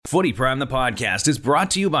Footy Prime, the podcast, is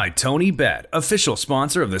brought to you by Tony Bet, official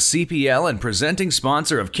sponsor of the CPL and presenting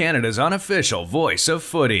sponsor of Canada's unofficial voice of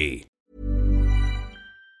footy.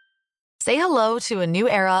 Say hello to a new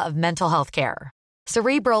era of mental health care.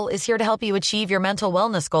 Cerebral is here to help you achieve your mental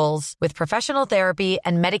wellness goals with professional therapy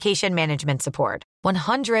and medication management support.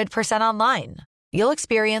 100% online. You'll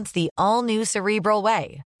experience the all-new Cerebral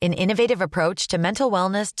Way, an innovative approach to mental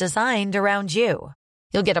wellness designed around you.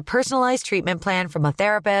 You'll get a personalized treatment plan from a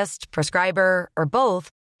therapist, prescriber, or both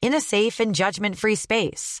in a safe and judgment-free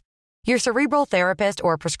space. Your Cerebral therapist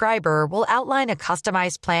or prescriber will outline a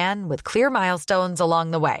customized plan with clear milestones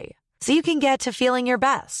along the way, so you can get to feeling your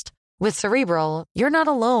best. With Cerebral, you're not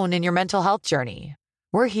alone in your mental health journey.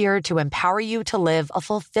 We're here to empower you to live a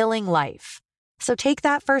fulfilling life. So take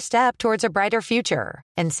that first step towards a brighter future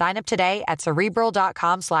and sign up today at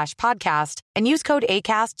Cerebral.com/podcast and use code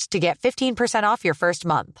ACAST to get 15% off your first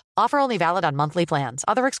month. Offer only valid on monthly plans.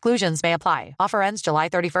 Other exclusions may apply. Offer ends July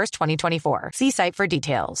 31st, 2024. See site for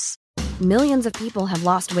details. Millions of people have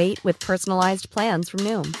lost weight with personalized plans from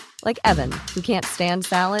Noom. Like Evan, who can't stand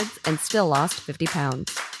salads and still lost 50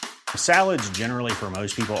 pounds. Salads generally for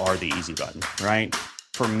most people are the easy button, right?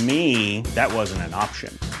 For me, that wasn't an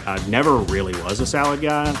option. I never really was a salad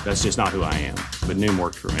guy. That's just not who I am. But Noom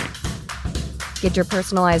worked for me. Get your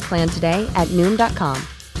personalized plan today at Noom.com.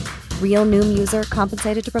 Real Noom user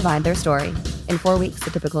compensated to provide their story. In 4 weeks,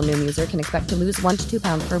 the typical Noom user can expect to lose 1 to 2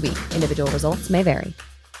 pounds per week. Individual results may vary.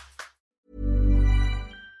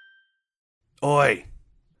 Oi!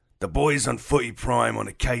 The boys on Footy Prime on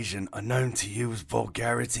occasion are known to use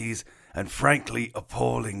vulgarities and frankly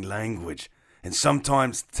appalling language. And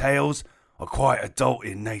sometimes tales are quite adult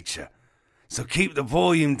in nature. So keep the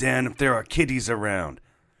volume down if there are kiddies around.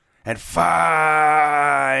 And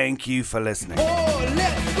thank you for listening. Oh,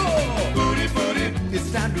 let's go! Footy, footy,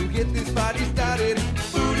 it's time to get this party started.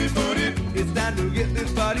 Footy, footy, it's time to get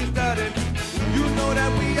this party started. You know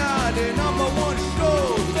that we are the number one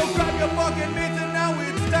show. So grab your fucking mitts and now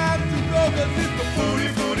it's time to go. Cause it's the footy,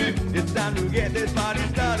 footy, it's time to get this party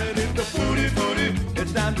started. It's the footy, footy,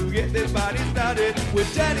 it's time to get this party started.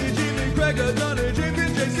 With Danny, Jim, and Gregor, Donna, James,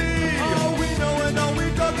 and JC. All we know and all we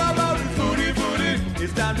talk about is footy, footy.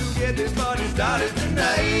 It's time to get this party started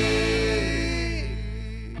tonight.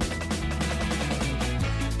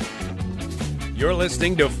 You're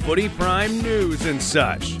listening to Footy Prime News and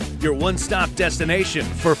Such, your one-stop destination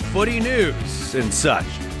for footy news and such.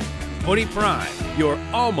 Footy Prime, your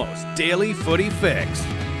almost daily footy fix.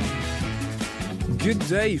 Good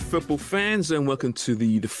day, football fans, and welcome to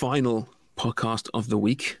the final podcast of the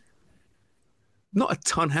week. Not a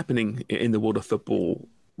ton happening in the world of football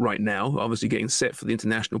right now. Obviously getting set for the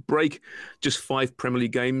international break. Just 5 Premier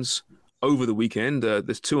League games over the weekend.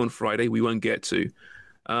 There's 2 on Friday we won't get to.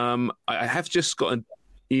 I have just got an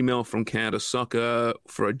email from Canada Soccer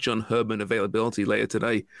for a John Herdman availability later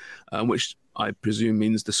today, which I presume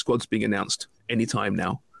means the squad's being announced anytime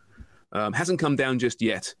now. Hasn't come down just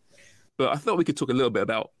yet, but I thought we could talk a little bit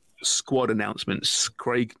about squad announcements.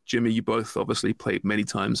 Craig, Jimmy, you both obviously played many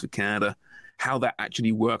times for Canada, how that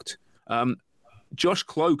actually worked. Josh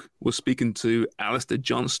Cloke was speaking to Alistair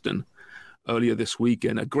Johnston earlier this week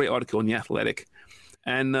in a great article in The Athletic.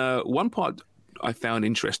 And one part I found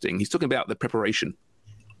interesting, he's talking about the preparation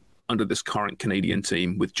under this current Canadian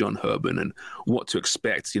team with John Herdman and what to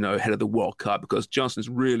expect, ahead of the World Cup, because Johnston's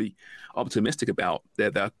really optimistic about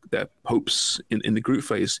their hopes in the group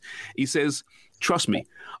phase. He says, "Trust me,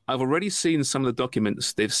 I've already seen some of the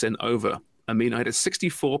documents they've sent over. I mean, I had a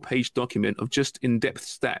 64-page document of just in-depth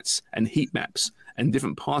stats and heat maps and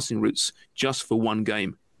different passing routes just for one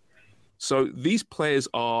game." So these players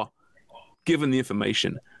are given the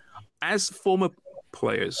information. As former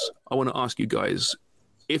players, I want to ask you guys,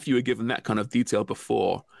 if you were given that kind of detail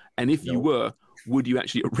before, and if you were, would you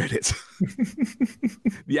actually have read it?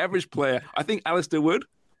 The average player, I think Alistair would.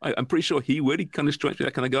 I'm pretty sure he would. He kind of strikes me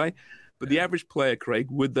that kind of guy. But the average player, Craig,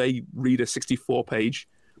 would they read a 64-page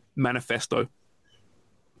manifesto?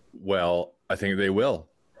 Well, I think they will.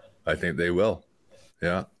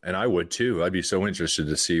 Yeah, and I would too. I'd be so interested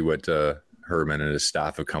to see what Herdman and his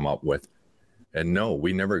staff have come up with. And no,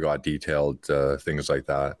 we never got detailed things like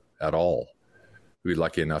that at all. We were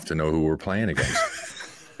lucky enough to know who we're playing against.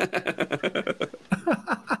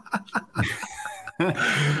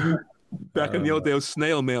 Back in the old day of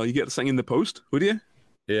snail mail, you get something in the post, would you?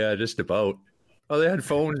 Yeah, just about. Well, they had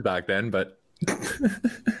phones back then, but...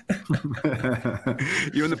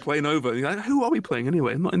 You're in the plane over. You're like, who are we playing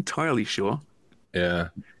anyway? I'm not entirely sure. Yeah.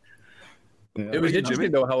 It was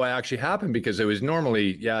interesting, though, how it actually happened, because it was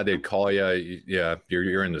normally, they'd call you,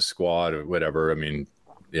 you're in the squad or whatever. I mean,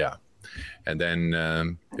 yeah. And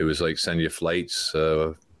then it was like send you flights,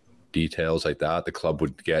 details like that. The club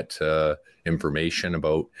would get information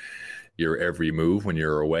about your every move when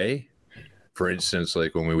you're away. For instance,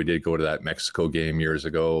 like when we did go to that Mexico game years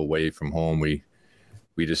ago away from home, we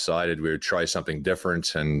decided we would try something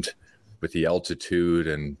different, and with the altitude,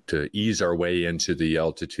 and to ease our way into the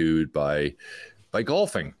altitude by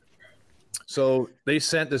golfing. So they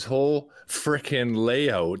sent this whole frickin'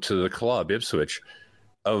 layout to the club, Ipswich,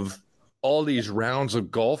 of all these rounds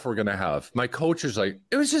of golf we're going to have. My coach was like,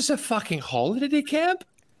 it was just a fucking holiday camp?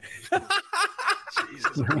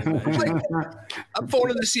 Jesus. I'm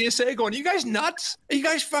phoning the CSA going, you guys nuts? Are you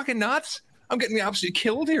guys fucking nuts? I'm getting absolutely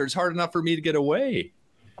killed here. It's hard enough for me to get away.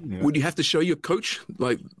 Yeah. Would you have to show your coach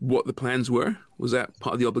like what the plans were? Was that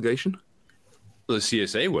part of the obligation? Well, the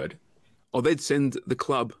CSA would. Or they'd send the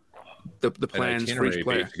club the plans for each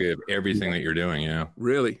player. Basically of everything that you're doing, yeah.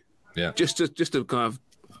 Really? Yeah. Just to kind of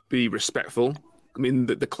be respectful. I mean,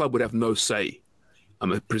 the club would have no say,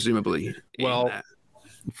 presumably. Well, in that.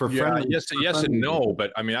 Yes and no,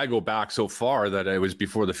 but I mean, I go back so far that it was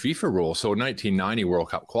before the FIFA rule. So 1990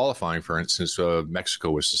 World Cup qualifying, for instance,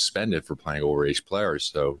 Mexico was suspended for playing overage players.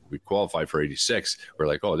 So we qualified for 86. We're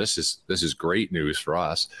like, oh, this is great news for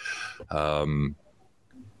us. And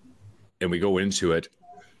we go into it,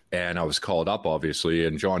 and I was called up, obviously,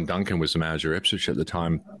 and John Duncan was the manager of Ipswich at the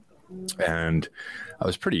time. And I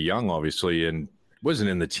was pretty young, obviously, and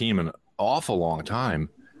wasn't in the team an awful long time.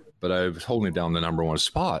 But I was holding down the number one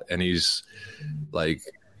spot. And he's like,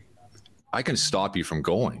 I can stop you from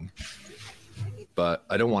going, but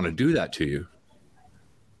I don't want to do that to you.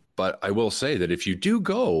 But I will say that if you do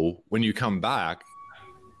go, when you come back,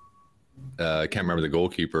 I can't remember the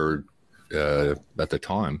goalkeeper at the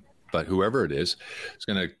time, but whoever it is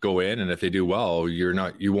going to go in. And if they do well,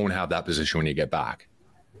 you won't have that position when you get back.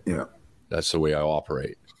 Yeah. That's the way I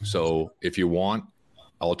operate. So if you want,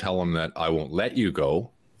 I'll tell them that I won't let you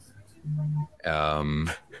go. And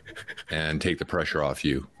take the pressure off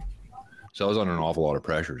you. So I was under an awful lot of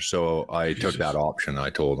pressure. So I took that option. I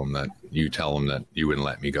told them that you tell them that you wouldn't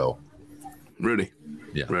let me go. Really?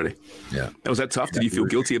 Yeah. Really? Yeah. Was that tough? Did you feel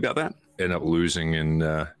guilty about that? Ended up losing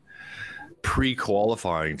in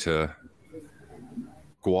pre-qualifying to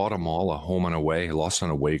Guatemala, home and away. Lost on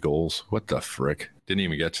away goals. What the frick? Didn't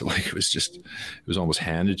even get to, like, it was almost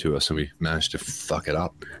handed to us, and we managed to fuck it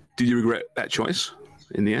up. Did you regret that choice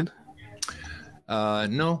in the end?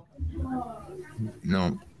 No.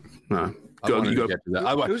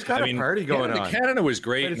 Who's got a party going on? Canada was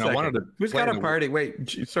great. And I wanted to. Who's got a party?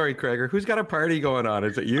 Wait, sorry, Craig. Who's got a party going on?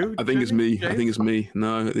 Is it you? I think it's me.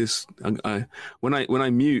 No, this. When I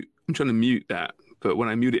mute, I'm trying to mute that, but when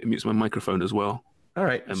I mute it, it mutes my microphone as well. All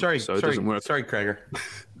right. Sorry. So it doesn't work. Sorry, Craig.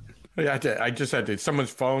 I just had to.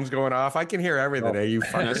 Someone's phone's going off. I can hear everything. You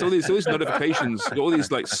fucker. So all these notifications, all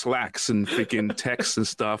these like Slacks and freaking texts and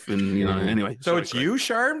stuff, and Anyway. So it's you,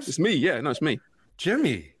 Sharms? It's me. Yeah, no, it's me.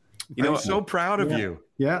 Jimmy, I'm so proud of you.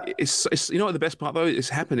 Yeah. It's what the best part though is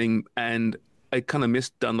happening, and I kind of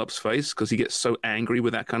miss Dunlop's face because he gets so angry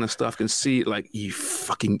with that kind of stuff. I can see it, like, you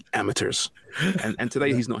fucking amateurs, and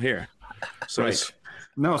today he's not here, so right. it's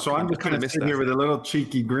no. So I'm just kind of sitting here with a little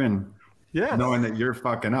cheeky grin. Yeah, knowing that you're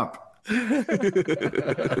fucking up.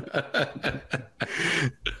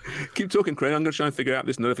 Keep talking, Craig. I'm going to try and figure out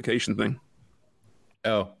this notification thing.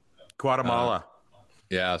 Oh, Guatemala.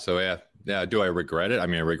 Yeah. So yeah. Do I regret it? I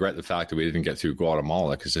mean, I regret the fact that we didn't get through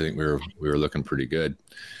Guatemala because I think we were looking pretty good.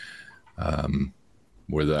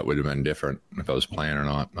 Whether that would have been different if I was playing or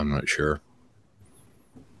not, I'm not sure.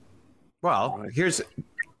 Well, here's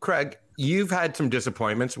Craig. You've had some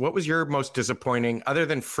disappointments. What was your most disappointing, other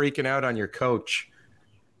than freaking out on your coach,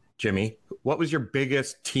 Jimmy? What was your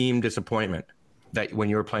biggest team disappointment that when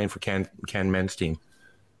you were playing for CanMNT team?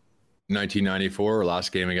 1994,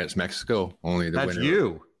 last game against Mexico. Only the That's winner.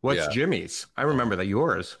 You. What's Jimmy's? I remember that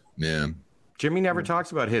yours. Yeah. Jimmy never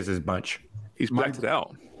talks about his as much. He's blacked it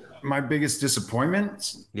out. My biggest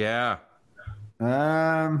disappointment? Yeah.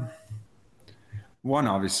 One,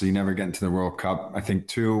 obviously, never getting to the World Cup. I think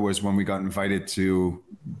two was when we got invited to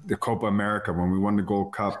the Copa America when we won the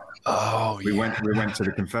Gold Cup. Oh, we went to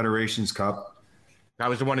the Confederations Cup. That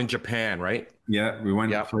was the one in Japan, right? Yeah, we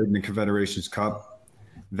went and played in the Confederations Cup.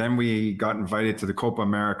 Then we got invited to the Copa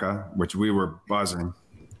America, which we were buzzing.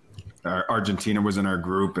 Argentina was in our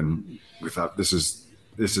group, and we thought this is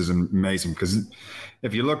amazing because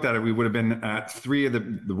if you looked at it, we would have been at three of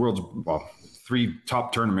the world's three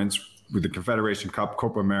top tournaments with the Confederation Cup,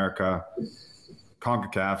 Copa America,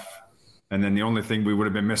 CONCACAF, and then the only thing we would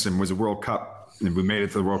have been missing was a World Cup. If we made it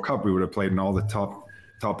to the World Cup, we would have played in all the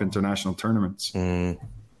top international tournaments.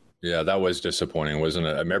 Yeah, that was disappointing, wasn't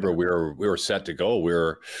it? I remember we were set to go. We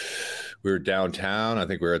were downtown. I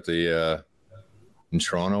think we were at the in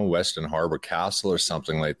Toronto, Weston Harbor Castle or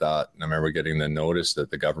something like that. And I remember getting the notice that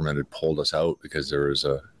the government had pulled us out because there was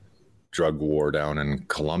a drug war down in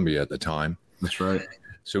Colombia at the time. That's right.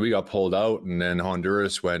 So we got pulled out, and then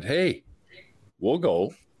Honduras went, "Hey, we'll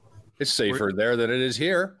go. It's safer there than it is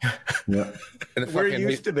here." Yeah. And we're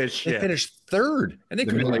used to this shit. They finished third, and they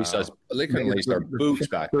couldn't lace us. They couldn't lace our boots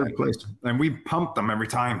back. Third place, and we pumped them every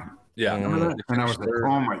time. Yeah, and I was like,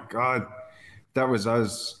 "Oh my god, that was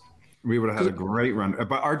us." We would have had a great run,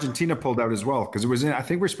 but Argentina pulled out as well because it was in. I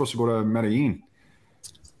think we're supposed to go to Medellin.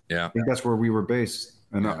 Yeah, I think that's where we were based,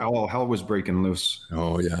 and all hell was breaking loose.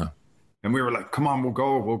 Oh yeah, and we were like, "Come on, we'll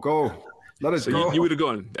go. Let us go." You would have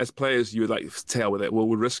gone as players. You would like tail with it. We'll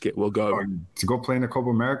risk it. We'll go to go play in the Copa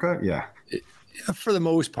America. Yeah. Yeah, for the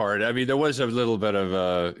most part. I mean, there was a little bit of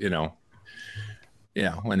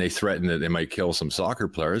when they threatened that they might kill some soccer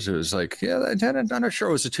players, it was like, yeah, I'm not sure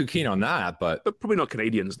I was too keen on that, but probably not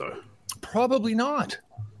Canadians though. Probably not.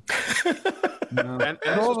 No. And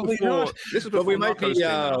probably not. This is before we might be.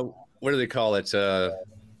 What do they call it?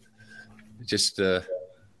 Just in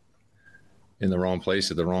the wrong place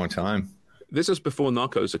at the wrong time. This is before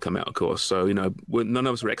Narcos had come out, of course. So, none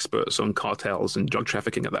of us were experts on cartels and drug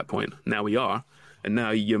trafficking at that point. Now we are. And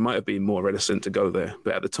now you might have been more reticent to go there.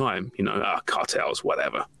 But at the time, cartels,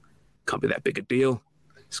 whatever. Can't be that big a deal.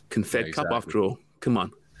 It's Confed Cup after all. Come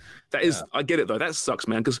on. That is, I get it though. That sucks,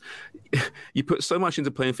 man, because you put so much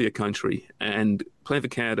into playing for your country, and playing for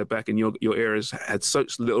Canada back in your eras had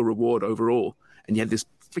such little reward overall. And you had this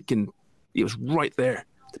it was right there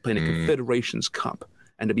to play in a Confederations Cup.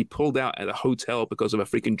 And to be pulled out at a hotel because of a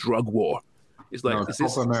freaking drug war. It's like,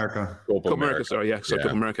 Copa America. Copa America, sorry, yeah. So Copa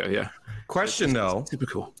America, yeah. Question though.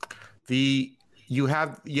 Typical. If you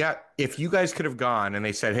guys could have gone and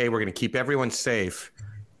they said, hey, we're going to keep everyone safe,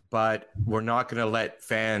 but we're not going to let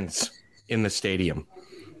fans in the stadium.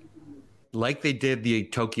 Like they did the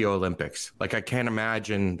Tokyo Olympics. Like I can't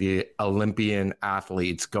imagine the Olympian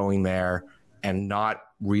athletes going there and not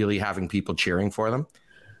really having people cheering for them.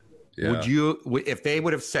 Yeah. Would you, if they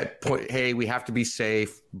would have said, hey, we have to be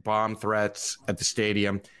safe, bomb threats at the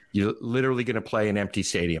stadium, you're literally going to play an empty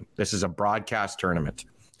stadium. This is a broadcast tournament.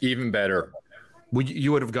 Even better.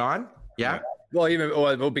 You would have gone? Yeah.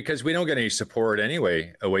 Well, because we don't get any support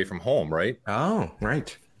anyway away from home, right? Oh,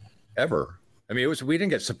 right. Ever. I mean, we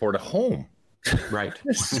didn't get support at home. Right.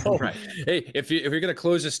 Right. Hey, if you're going to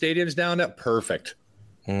close the stadiums down, that's perfect.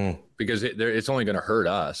 Because it's only going to hurt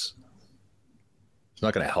us. It's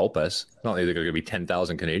not going to help us. It's not like there's going to be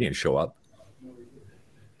 10,000 Canadians show up.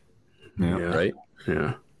 Yeah. Right?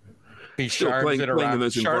 Yeah. Sharps in a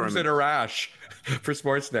rash for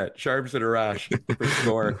Sportsnet. Sharps in a rash for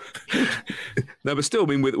score. No, but still, I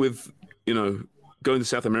mean, with going to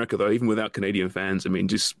South America, though, even without Canadian fans, I mean,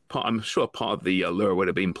 I'm sure part of the allure would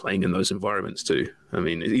have been playing in those environments too. I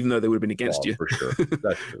mean, even though they would have been against you. For sure.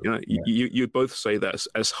 That's true. You both say that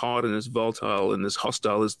as hard and as volatile and as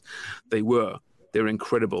hostile as they were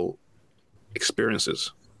incredible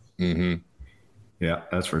experiences. Mm-hmm. Yeah,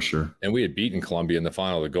 that's for sure. And we had beaten Colombia in the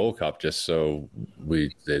final of the Gold Cup, just so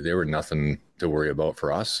they were nothing to worry about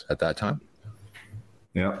for us at that time.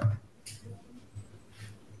 Yeah.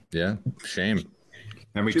 Yeah. Shame.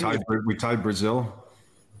 And we tied Brazil.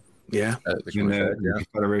 Yeah. In the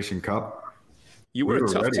Federation Cup. You were a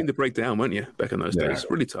tough team to break down, weren't you, back in those days?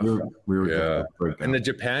 Really tough. We were in the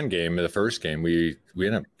Japan game, the first game, we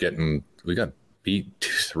ended up we got beat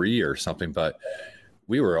 3 or something, but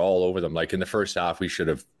we were all over them. Like in the first half, we should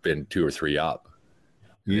have been 2 or 3 up.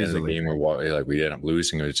 In the game where we ended up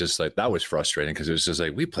losing, it was just like that was frustrating because it was just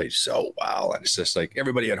like we played so well, and it's just like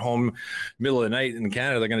everybody at home, middle of the night in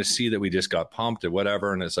Canada, they're going to see that we just got pumped or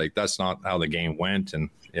whatever, and it's like that's not how the game went. And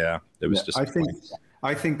it was just.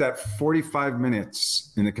 I think that 45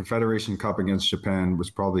 minutes in the Confederation Cup against Japan was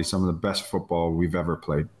probably some of the best football we've ever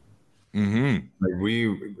played. Mm-hmm.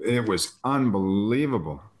 It was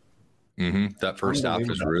unbelievable. Mm-hmm. That first half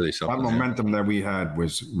was really something. That momentum that we had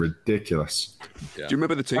was ridiculous. Yeah. Do you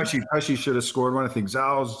remember the team? Pesci should have scored one. I think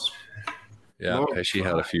Zal's. Yeah, Pesci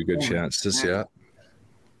had a few good chances. Yeah.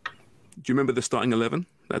 Do you remember the starting 11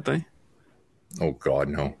 that day? Oh God,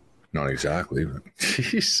 no, not exactly. But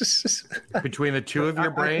Jesus. Between the two of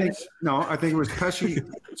your brains? I think it was Pesci.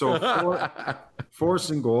 So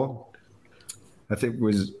Forrest in goal. I think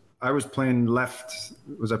I was playing left.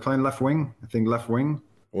 Was I playing left wing? I think left wing.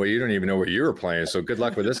 Well, you don't even know where you were playing, so good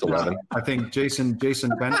luck with this 11. I think Jason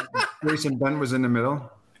Bent was in the middle.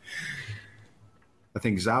 I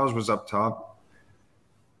think Zal's was up top.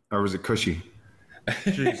 Or was it Cushy?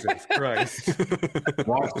 Jesus Christ.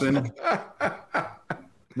 Watson.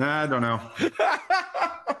 Nah, I don't know.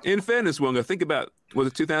 In fairness, Wonga, think about, was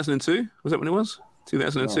it 2002? Was that when it was?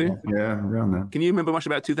 2002? Yeah, around that. Can you remember much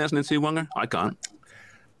about 2002, Wonga? I can't.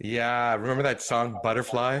 Yeah, remember that song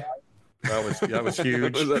Butterfly? That was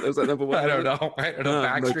huge. was that number one? I don't know.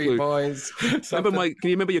 Backstreet Boys. Can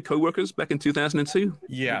you remember your co-workers back in 2002?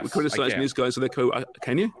 Yes, we criticizing these guys for their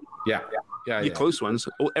can you? Yeah. Your close ones.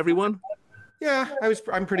 Oh, everyone? Yeah,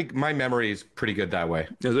 I'm pretty. My memory is pretty good that way.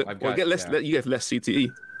 Is it? Get less. Yeah. You have less CTE.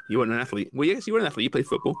 You weren't an athlete. Well, yes, you were an athlete. You played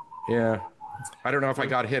football. Yeah. I don't know if I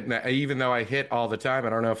got hit even though I hit all the time.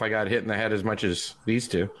 I don't know if I got hit in the head as much as these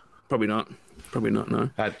two. Probably not. No.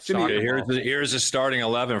 Here's the starting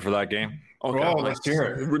 11 for that game. Okay. Oh, let's hear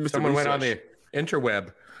it. Someone went on the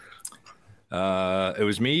interweb. It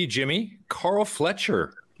was me, Jimmy, Carl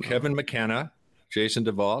Fletcher, Kevin McKenna, Jason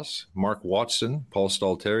DeVos, Mark Watson, Paul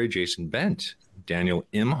Stalteri, Jason Bent, Daniel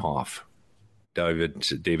Imhoff, David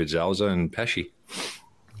Zauza, and Pesci.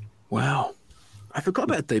 Wow. I forgot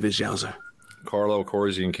about David Zauza. Carlo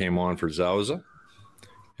Corzian came on for Zauza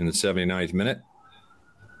in the 79th minute.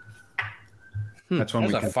 That's when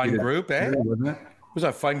that was a fun group, eh? Wasn't it? Was that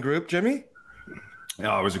a fun group, Jimmy?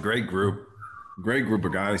 Oh, it was a great group. Great group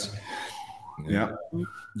of guys. Yeah.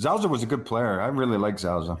 Zauza was a good player. I really like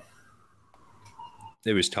Zauza.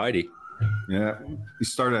 It was tidy. Yeah. He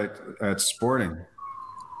started at Sporting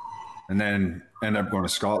and then ended up going to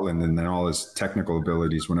Scotland, and then all his technical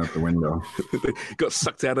abilities went out the window. Got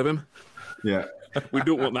sucked out of him. Yeah. We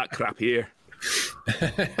don't want that crap here.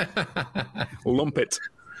 Lump it.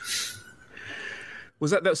 Was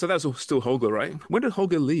that so? That was still Holger, right? When did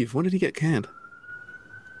Holger leave? When did he get canned?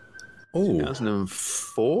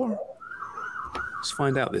 2004. Let's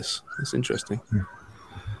find out this. That's interesting.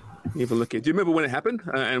 You have a look at. Do you remember when it happened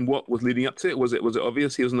and what was leading up to it? Was it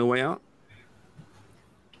obvious he was on the way out?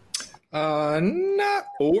 Not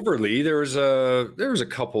overly. There was a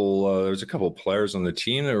couple players on the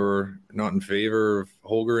team that were not in favor of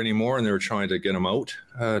Holger anymore, and they were trying to get him out.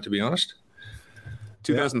 To be honest.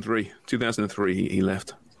 2003, he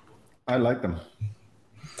left. I liked him.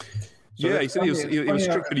 So he said he was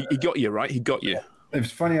strict, but he got you, right? He got you. It's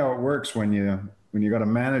funny how it works when you got a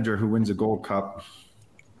manager who wins a Gold Cup,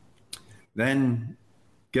 then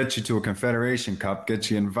gets you to a Confederation Cup, gets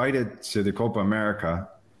you invited to the Copa America,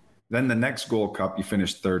 then the next Gold Cup you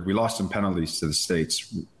finished third. We lost some penalties to the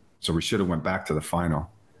States, so we should have went back to the final.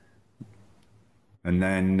 And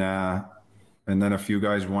then a few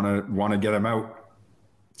guys want to get him out.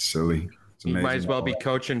 Silly. He might as well be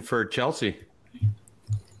coaching for Chelsea.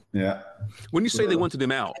 Yeah. When you say they wanted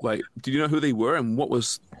him out, like, did you know who they were and what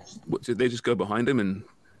did they just go behind him and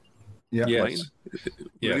complain?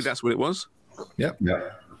 Really, that's what it was? Yep. Yeah.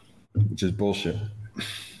 Which is bullshit.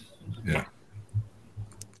 Yeah.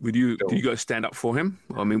 Did you guys stand up for him?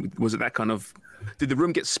 I mean, was it that kind of? Did the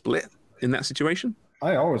room get split in that situation?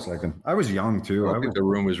 I always liked him. I was young too. I think the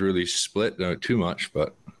room was really split, too much.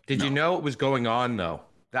 But did you know what was going on though?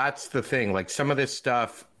 That's the thing. Like some of this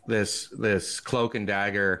stuff, this cloak and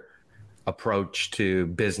dagger approach to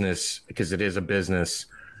business, because it is a business.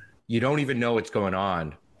 You don't even know what's going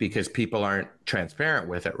on because people aren't transparent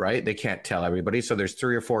with it, right? They can't tell everybody. So there's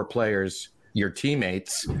 3 or 4 players, your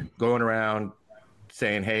teammates, going around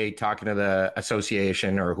saying, hey, talking to the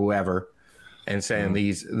association or whoever and saying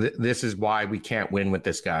this is why we can't win with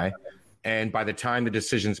this guy. And by the time the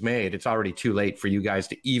decision's made, it's already too late for you guys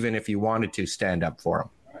to, even if you wanted to, stand up for him.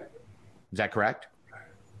 Is that correct?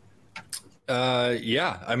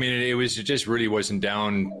 Yeah. I mean, it just really wasn't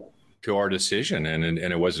down to our decision, and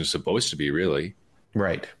it wasn't supposed to be, really.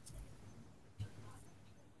 Right.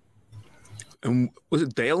 And was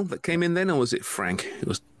it Dale that came in then, or was it Frank? It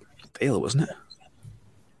was Dale, wasn't it?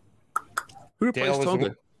 Who replaced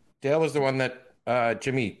Holger? Dale was the one that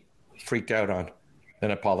Jimmy freaked out on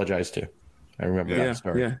and apologized to. I remember that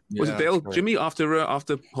story. Yeah. Was it Dale, Jimmy, after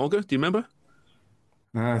Holger? Do you remember?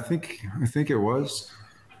 I think it was.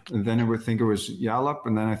 And then I would think it was Yallop,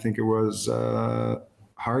 and then I think it was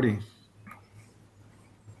Hardy.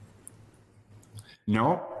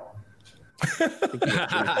 No.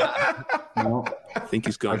 No. I think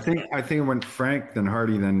he's gone. I think it went Frank, then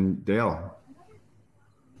Hardy, then Dale.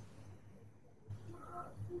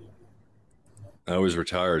 I was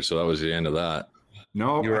retired, so that was the end of that.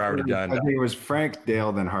 No, you were already done. I think it was Frank,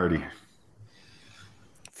 Dale, then Hardy.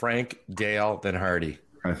 Frank, Dale, then Hardy.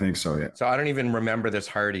 I think so, yeah. So I don't even remember this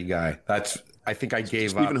Hardy guy. I think I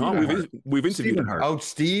gave Stephen up. Hart. We've interviewed him. Oh,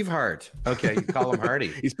 Steve Hart. Okay, you call him Hardy.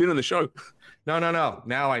 He's been on the show. No.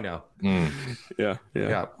 Now I know. Yeah.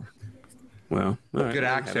 Yeah. Well, good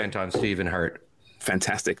accent on Stephen Hart.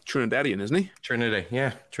 fantastic. Trinidadian, isn't he? Trinity,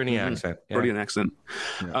 yeah. Trini accent. Yeah. Brilliant accent.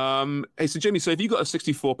 Yeah. Hey, so Jimmy, so if you got a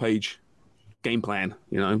 64-page game plan,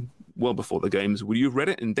 well before the games, would you have read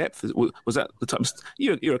it in depth? Was that the type of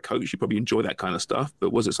you're a coach, you probably enjoy that kind of stuff,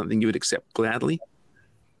 but was it something you would accept gladly?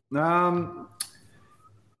 I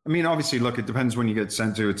mean, obviously, look, it depends when you get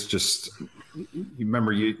sent to. It's just, you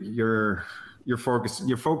remember, you're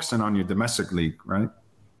focusing on your domestic league, right?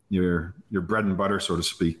 Your bread and butter, so to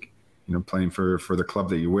speak. Playing for the club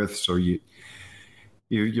that you're with. So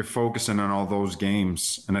you're focusing on all those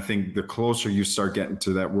games. And I think the closer you start getting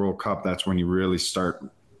to that World Cup, that's when you really start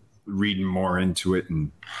reading more into it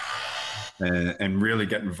and really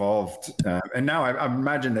get involved. And now I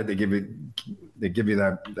imagine that they give you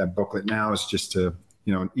that booklet now. It's just to,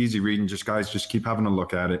 easy reading, just keep having a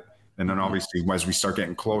look at it. And then obviously as we start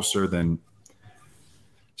getting closer, then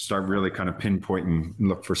start really kind of pinpointing and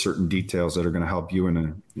look for certain details that are going to help you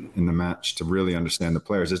in the match to really understand the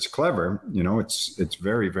players. It's clever, it's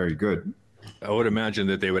very, very good. I would imagine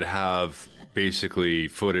that they would have basically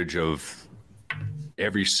footage of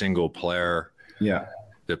every single player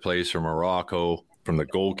that plays for Morocco, from the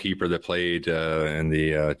goalkeeper that played in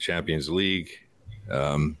the Champions League.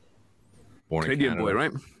 Canadian boy,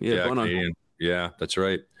 right? Yeah, Canadian. Yeah, that's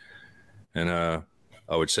right. And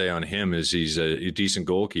I would say on him is he's a decent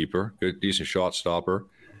goalkeeper, good, decent shot stopper,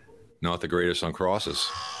 not the greatest on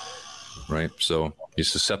crosses, right? So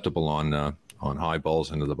he's susceptible on high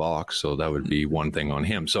balls into the box. So that would be one thing on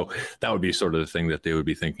him. So that would be sort of the thing that they would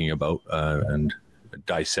be thinking about and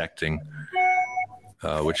dissecting,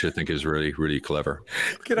 which I think is really, really clever.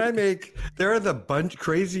 There are the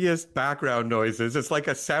craziest background noises. It's like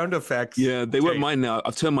a sound effects. Yeah, they weren't mine now.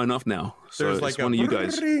 I've turned mine off now. So there's it's like one of you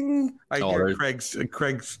guys. I hear Craig's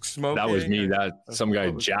smoking. That was me. Some guy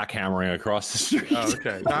jackhammering across the street. Oh,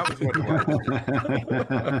 okay. That was what it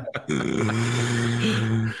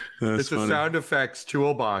was. It's funny. A sound effects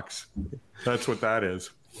toolbox. That's what that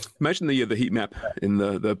is. Imagine the heat map in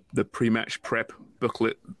the pre-match prep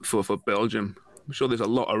booklet for Belgium. I'm sure there's a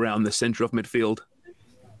lot around the center of midfield.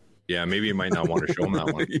 Yeah, maybe you might not want to show them that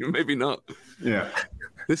one. Maybe not. Yeah.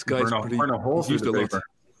 This guy's pretty used a lot.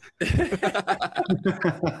 Yeah,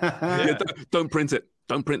 don't print it.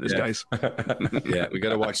 Don't print this, guys. Yeah, we got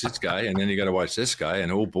to watch this guy, and then you got to watch this guy,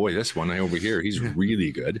 and oh boy, this one over here, he's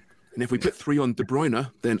really good. And if we put 3 on De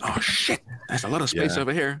Bruyne, then oh shit, there's a lot of space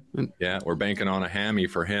over here. Yeah, we're banking on a hammy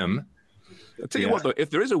for him. I'll tell you what, though,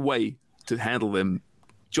 if there is a way to handle them,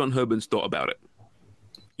 John Herman's thought about it.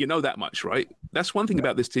 You know that much, right? That's one thing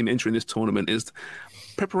about this team entering this tournament is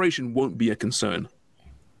preparation won't be a concern.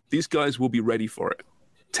 These guys will be ready for it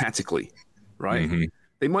tactically, right? Mm-hmm.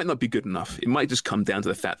 They might not be good enough. It might just come down to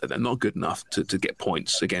the fact that they're not good enough to get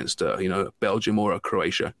points against, Belgium or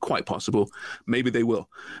Croatia. Quite possible. Maybe they will.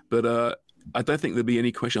 But I don't think there'll be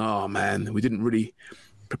any question, oh, man, we didn't really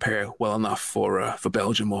prepare well enough for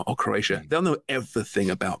Belgium or Croatia. They'll know everything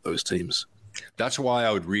about those teams. That's why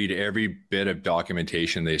I would read every bit of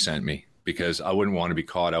documentation they sent me, because I wouldn't want to be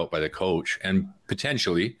caught out by the coach and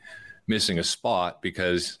potentially missing a spot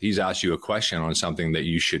because he's asked you a question on something that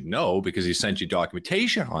you should know because he sent you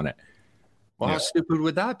documentation on it. Well, how stupid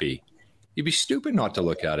would that be? You'd be stupid not to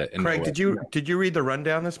look at it. Craig, did you read the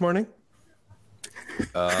rundown this morning?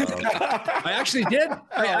 I actually did.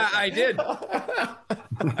 I did. The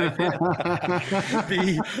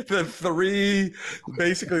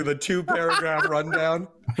 2-paragraph rundown.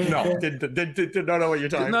 No, did not know what you're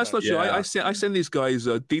talking about. No, that's not true. I send these guys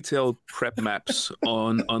detailed prep maps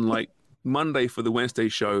on like Monday for the Wednesday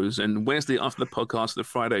shows and Wednesday after the podcast, the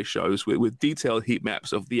Friday shows with detailed heat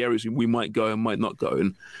maps of the areas we might go and might not go,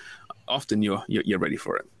 and often you're ready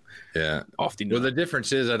for it. Yeah. Often. Well, the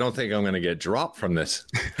difference is I don't think I'm going to get dropped from this.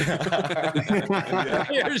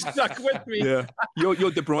 You're stuck with me. Yeah.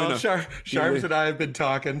 You're De Bruyne. Well, Sharps and I have been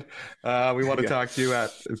talking. We want to talk to you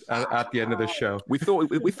at the end of the show. We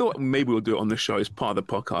thought maybe we'll do it on the show as part of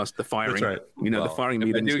the podcast, the firing. That's right. The firing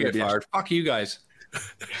meeting. If I do get fired, fuck you guys.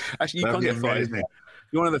 Actually, you can't get fired.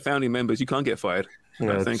 You're one of the founding members. You can't get fired.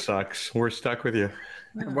 I think sucks. We're stuck with you.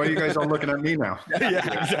 Why are you guys all looking at me now?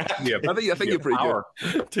 Yeah, exactly. Yeah, I think you're pretty good.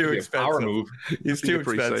 Too expensive. Power move. He's too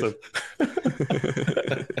expensive.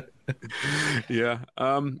 Yeah.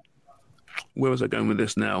 Where was I going with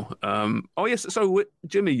this now? Yes. So,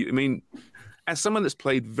 Jimmy, I mean, as someone that's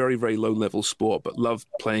played very, very low-level sport but loved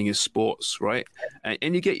playing his sports, right?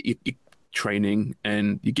 And you get your training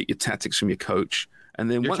and you get your tactics from your coach. And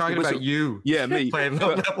then you're talking about you, me playing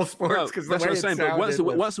low-level sports. That's what I'm saying. But once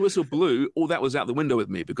the whistle blew, all that was out the window with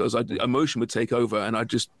me because emotion would take over, and I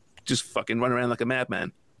just fucking run around like a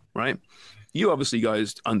madman, right? You obviously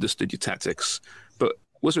guys understood your tactics, but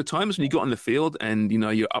Was there times when you got on the field and,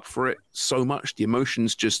 you're up for it so much, the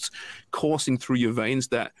emotions just coursing through your veins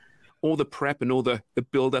that all the prep and all the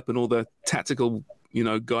build-up and all the tactical,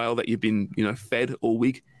 guile that you've been, fed all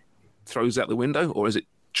week throws out the window? Or is it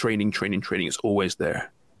training? It's always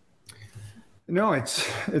there? No, it's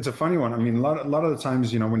a funny one. I mean, a lot of the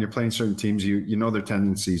times, when you're playing certain teams, you know their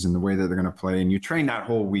tendencies and the way that they're going to play, and you train that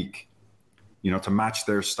whole week, to match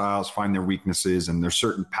their styles, find their weaknesses, and there's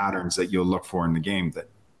certain patterns that you'll look for in the game that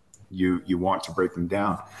you want to break them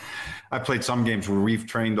down. I played some games where we've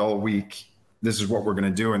trained all week. This is what we're going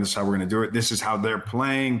to do, and this is how we're going to do it. This is how they're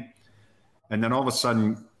playing. And then all of a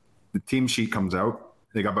sudden, the team sheet comes out.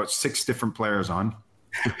 They got about 6 different players on.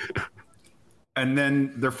 And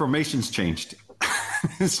then their formations changed.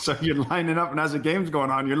 So you're lining up, and as the game's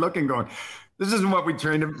going on, you're looking, going, this isn't what we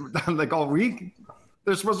trained like all week.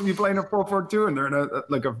 They're supposed to be playing a 4-4-2, and they're in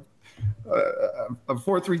a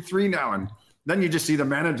 4-3-3 now. And then you just see the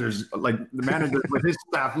managers with his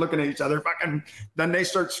staff looking at each other. Then they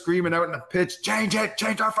start screaming out in the pitch, change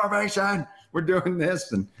our formation. We're doing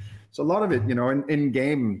this. And so a lot of it, in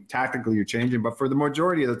game, tactically you're changing. But for the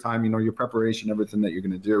majority of the time, your preparation, everything that you're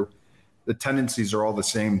going to do, the tendencies are all the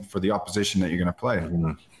same for the opposition that you're going to play.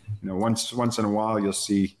 Once in a while, you'll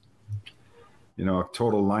see, a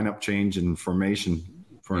total lineup change in formation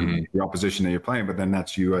for the opposition that you're playing. But then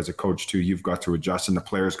that's you as a coach too. You've got to adjust, and the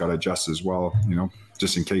players got to adjust as well,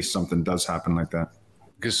 just in case something does happen like that.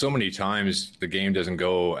 Because so many times the game doesn't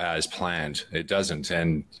go as planned. It doesn't.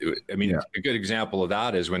 And I mean, a good example of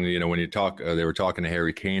that is when you talk, they were talking to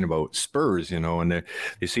Harry Kane about Spurs, and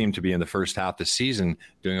they seem to be in the first half of the season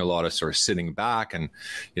doing a lot of sort of sitting back and,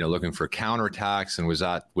 looking for counterattacks. And was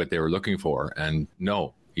that what they were looking for? And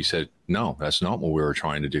no, he said, no, that's not what we were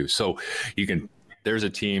trying to do. So there's a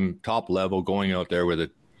team top level going out there with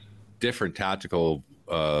a different tactical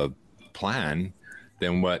plan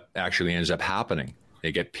than what actually ends up happening.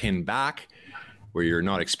 They get pinned back where you're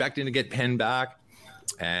not expecting to get pinned back,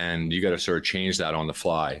 and you got to sort of change that on the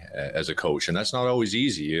fly as a coach. And that's not always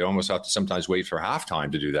easy. You almost have to sometimes wait for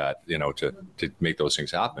halftime to do that, to make those things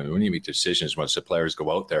happen. When you make decisions, once the players go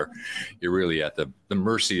out there, you're really at the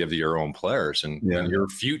mercy of your own players, and your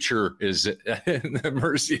future is at the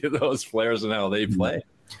mercy of those players and how they play.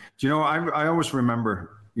 I always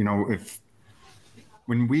remember, when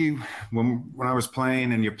I was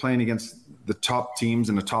playing and you're playing against the top teams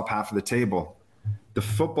in the top half of the table, the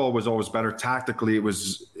football was always better. Tactically, it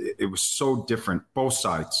was so different, both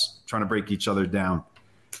sides trying to break each other down.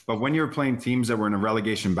 But when you were playing teams that were in a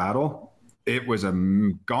relegation battle, it was a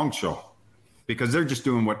gong show because they're just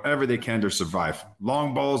doing whatever they can to survive.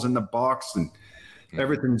 Long balls in the box and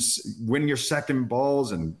everything's win your second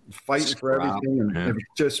balls and fighting for everything. And it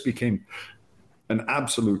just became an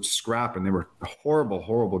absolute scrap. And they were horrible,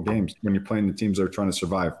 horrible games when you're playing the teams that are trying to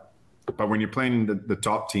survive. But when you're playing the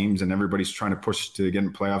top teams and everybody's trying to push to get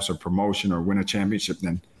in playoffs or promotion or win a championship,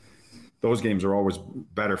 then those games are always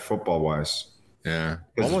better football-wise. Yeah.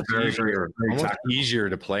 Almost easier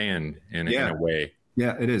to play in a way.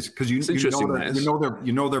 Yeah, it is. Because you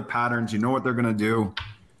know their patterns. You know what they're going to do.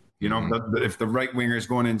 If the right winger is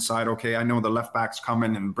going inside, okay, I know the left back's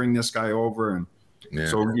coming and bring this guy over. And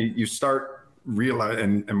so you start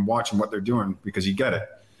realizing and watching what they're doing because you get it.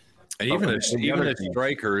 And even the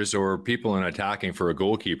strikers or people in attacking for a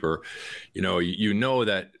goalkeeper, you know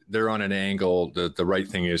that they're on an angle. The right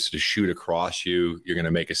thing is to shoot across you. You're going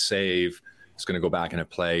to make a save. It's going to go back into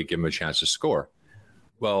play, give them a chance to score.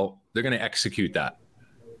 Well, they're going to execute that.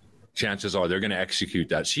 Chances are they're going to execute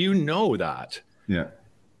that. So you know that. Yeah.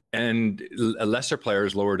 And lesser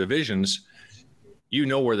players, lower divisions, you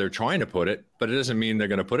know where they're trying to put it, but it doesn't mean they're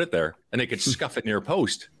going to put it there. And they could scuff it near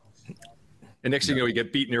post. And next thing you know, you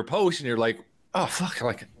get beat near post, and you're like, "Oh fuck!"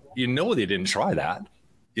 Like they didn't try that,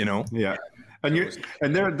 Yeah,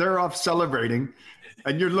 and they're off celebrating,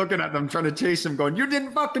 and you're looking at them trying to chase them, going, "You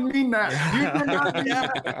didn't fucking mean that. You did not mean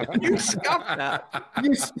that. You scuffed that.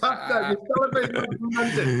 You scuffed that. You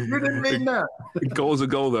celebrated. You didn't mean that." Goal's a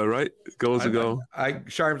goal, though, right? Goal's a goal.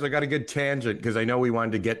 Sharms, I got a good tangent because I know we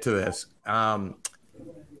wanted to get to this,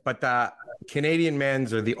 but the Canadian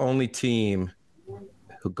men's are the only team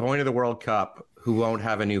who going to the World Cup who won't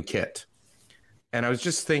have a new kit. And I was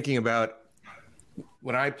just thinking about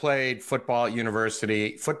when I played football at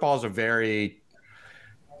university, football is a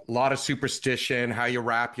lot of superstition, how you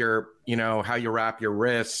wrap your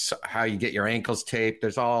wrists, how you get your ankles taped.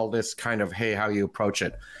 There's all this kind of, hey, how you approach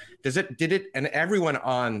it. And everyone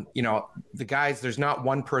on, the guys, there's not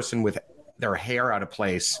one person with their hair out of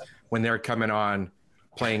place when they're coming on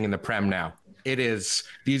playing in the Prem now. it is,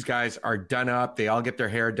 these guys are done up. They all get their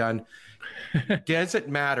hair done. Does it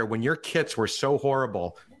matter when your kits were so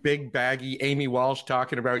horrible? Big baggy Amy Walsh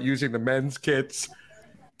talking about using the men's kits.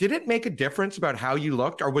 Did it make a difference about how you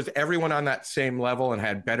looked, or was everyone on that same level and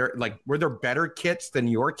had better, like, were there better kits than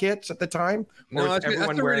your kits at the time? No, that's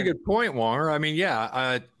a really good point, Wonger. I mean,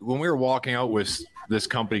 yeah, when we were walking out with this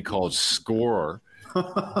company called Score,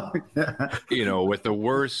 you know, with the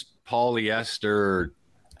worst polyester.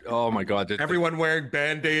 Oh my God! Everyone wearing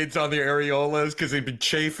Band-Aids on their areolas because they'd been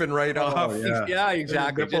chafing right off. Yeah,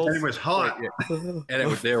 exactly. It was hot. And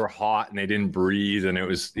they were hot and they didn't breathe. And it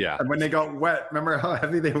was, And when they got wet, remember how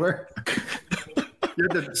heavy they were? You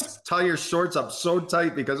had to tie your shorts up so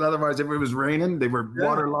tight because otherwise, if it was raining, they were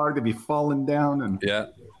waterlogged. They'd be falling down. And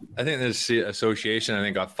I think this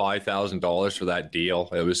association, got $5,000 for that deal.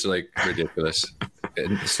 It was like ridiculous.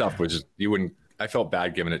 And stuff was, I felt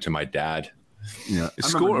bad giving it to my dad. Yeah. Is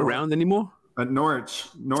Score around anymore? At Norwich,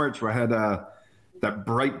 we had that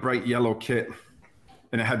bright yellow kit,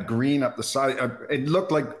 and it had green up the side.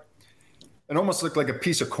 It almost looked like a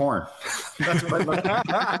piece of corn. That's what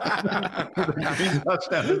I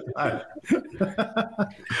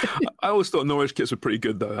I always thought Norwich kits were pretty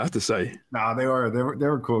good, though, I have to say. No, they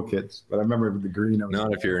were cool kits, but I remember the green.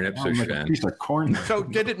 Not if you're an Ipswich fan. A piece of corn. So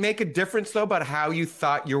did it make a difference, though, about how you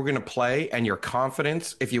thought you were going to play and your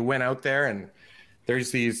confidence if you went out there and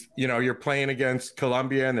there's these, you're playing against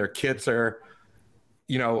Colombia and their kits are,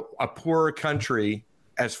 a poorer country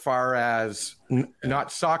as far as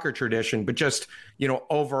not soccer tradition, but just,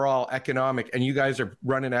 overall economic, and you guys are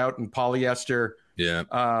running out in polyester. Yeah.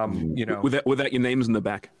 Without your names in the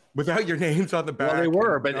back. Without your names on the back. Well, they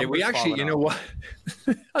were, but we actually, you know what?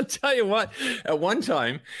 I'll tell you what. At one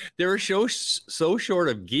time, they were so short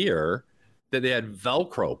of gear that they had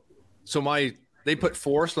Velcro. So they put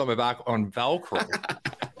Forrest on my back on Velcro.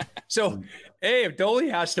 So, hey, if Dolly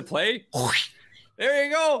has to play, there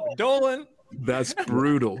you go, Dolan. That's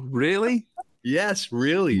brutal. Really? Yes,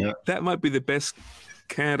 really. Yeah. That might be the best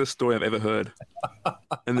Canada story I've ever heard.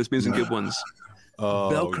 And there's been some good ones.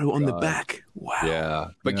 Velcro on the back. Wow. Yeah.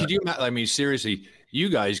 But could you imagine, I mean, seriously, you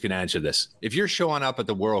guys can answer this. If you're showing up at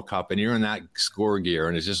the World Cup and you're in that Score gear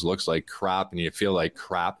and it just looks like crap and you feel like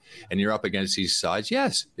crap and you're up against these sides,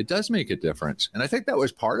 yes, it does make a difference. And I think that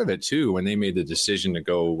was part of it too when they made the decision to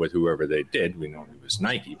go with whoever they did. We know it was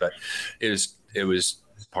Nike, but it was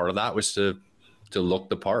part of that was to look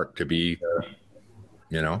the part, to be,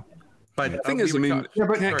 But the thing is,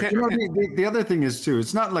 the other thing is too,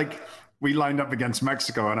 it's not like we lined up against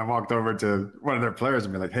Mexico and I walked over to one of their players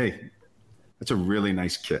and be like, hey, that's a really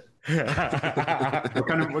nice kit. What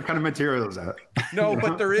kind of material is that? No,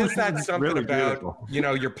 but there is that something really about,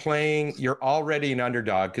 you're already an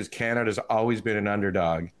underdog because Canada's always been an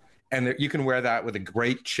underdog. And you can wear that with a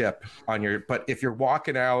great chip on but if you're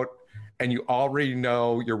walking out and you already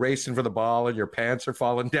know you're racing for the ball and your pants are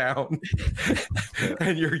falling down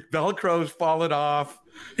and your Velcro's falling off,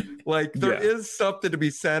 like there is something to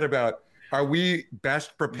be said about, are we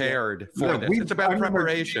best prepared for this? It's about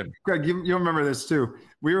preparation. Greg, you remember this too.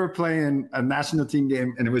 We were playing a national team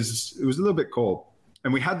game and it was a little bit cold.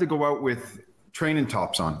 And we had to go out with training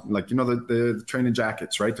tops on, like, the training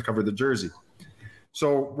jackets, right, to cover the jersey.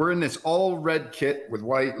 So we're in this all red kit with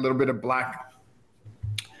white, a little bit of black.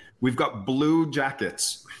 We've got blue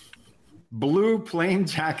jackets. Blue plain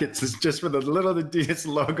jackets is just with a little Adidas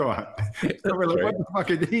logo on it. So we're like, what the fuck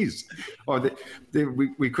are these? Oh,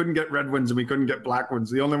 we couldn't get red ones and we couldn't get black ones.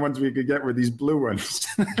 The only ones we could get were these blue ones.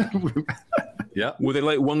 Yeah. Were they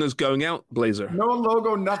like Wonga's going out blazer? No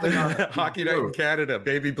logo, nothing on it. Hockey night in Canada,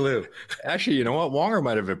 baby blue. Actually, you know what? Wonger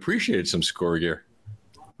might have appreciated some Score gear.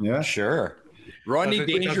 Yeah. Sure. Rodney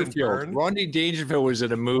Dangerfield was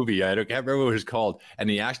in a movie. I can't remember what it was called. And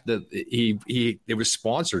it was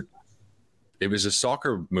sponsored. It was a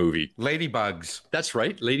soccer movie. Ladybugs. That's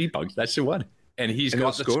right. Ladybugs. That's the one. And he's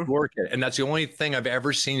got the Score kit. And that's the only thing I've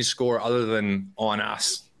ever seen Score other than on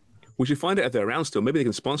us. We should find out if they're around still. Maybe they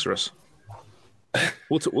can sponsor us.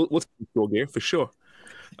 We'll take Score gear for sure.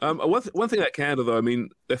 One thing about Canada, though, I mean,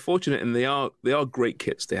 they're fortunate and they are great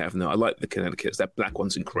kits to have now. I like the Canada kits. That black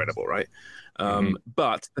one's incredible, right?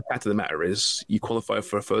 But the fact of the matter is, you qualify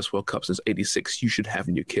for a first World Cup since '86. You should have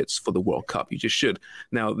new kits for the World Cup. You just should.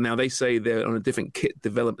 Now they say they're on a different kit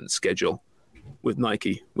development schedule with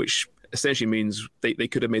Nike, which essentially means they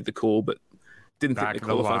could have made the call, but didn't think they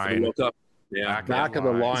qualified for the World Cup. Yeah, back of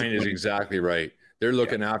the line is exactly right. They're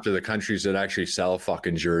looking after the countries that actually sell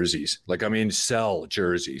fucking jerseys. Sell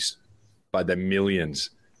jerseys by the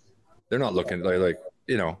millions. They're not looking like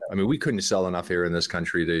I mean, we couldn't sell enough here in this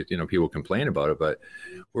country to, people complain about it, but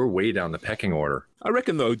we're way down the pecking order. I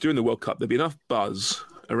reckon, though, during the World Cup, there'd be enough buzz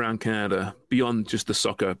around Canada beyond just the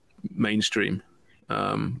soccer mainstream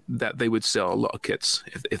that they would sell a lot of kits,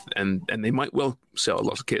 and they might well sell a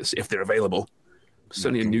lot of kits if they're available.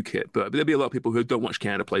 Certainly a new kit, but there'll be a lot of people who don't watch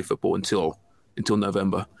Canada play football until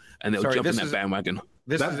November, and they'll jump in that bandwagon.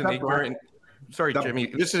 This is an ignorant. Sorry, Jimmy.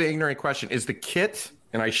 This is an ignorant question. Is the kit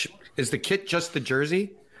is the kit just the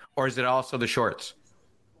jersey, or is it also the shorts?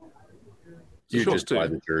 You just buy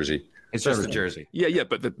the jersey. It's just the jersey. Yeah,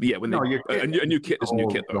 but a new kit is a new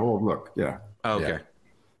kit. The whole look, yeah. Oh, okay.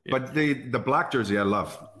 Yeah. But the black jersey, I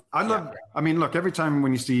love. I mean, look, every time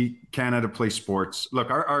when you see Canada play sports, look,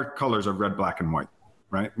 our colors are red, black, and white,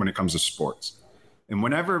 right? When it comes to sports. And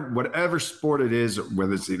whatever sport it is,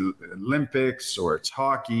 whether it's the Olympics or it's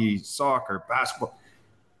hockey, soccer, basketball,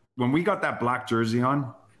 when we got that black jersey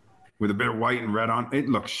on with a bit of white and red on, it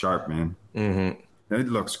looks sharp, man. Mm-hmm. It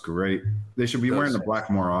looks great. They should be wearing the black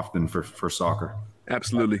more often for soccer.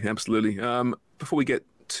 Absolutely. Before we get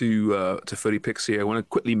to Footy Picks here, I want to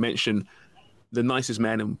quickly mention the nicest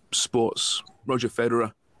man in sports, Roger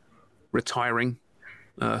Federer, retiring.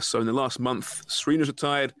 So in the last month, Serena's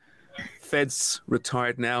retired, Fed's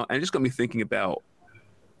retired now, and it just got me thinking about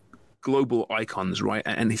global icons, right?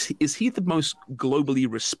 And is he the most globally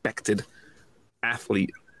respected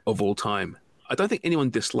athlete of all time? I don't think anyone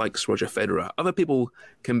dislikes Roger Federer. Other people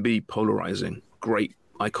can be polarizing, great,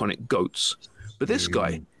 iconic goats. But this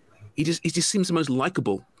guy, he just seems the most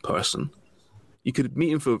likable person. You could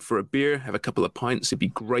meet him for a beer, have a couple of pints. It'd be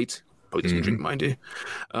great. Probably doesn't drink, mind you.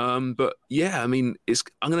 But yeah, I mean,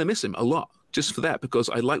 I'm going to miss him a lot just for that, because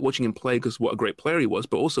I like watching him play because what a great player he was,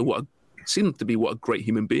 but also what a great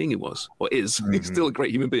human being he was, or is. He's still a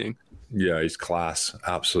great human being. Yeah, he's class,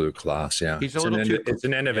 absolute class. Yeah, it's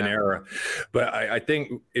an end of an era. But I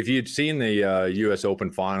think if you'd seen the U.S.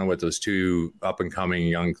 Open final with those two up and coming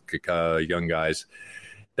young guys,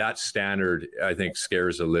 that standard I think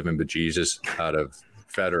scares the living bejesus out of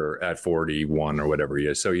Federer at 41 or whatever he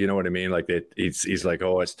is. So you know what I mean? Like he's like,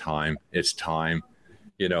 oh, it's time.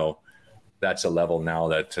 That's a level now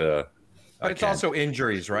that. But it's also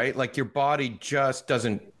injuries, right? Like your body just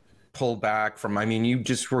doesn't pull back from. I mean, you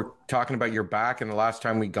just were talking about your back, and the last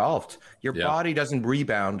time we golfed, your body doesn't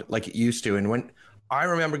rebound like it used to. And when I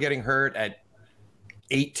remember getting hurt at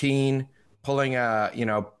 18, pulling a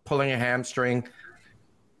hamstring,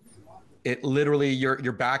 it literally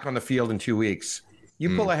you're back on the field in 2 weeks.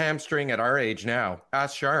 You pull a hamstring at our age now,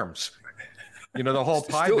 ask Sharms. The whole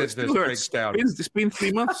pie business breaks down. It's been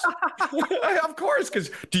 3 months. Of course, because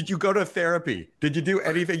did you go to therapy? Did you do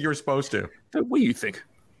anything you were supposed to? What do you think?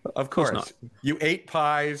 Of course not. You ate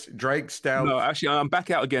pies, drank stout. No, actually, I'm back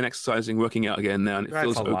out again, exercising, working out again now, and it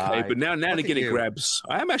feels okay. But now and again, it grabs.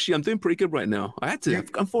 I'm doing pretty good right now. I'm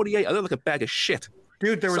 48. I look like a bag of shit.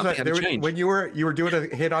 Dude, there was when you were doing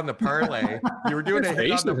a hit on the parlay. You were doing a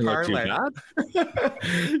hit on the parlay.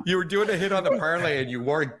 You were doing a hit on the parlay, and you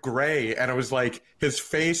wore gray, and it was like his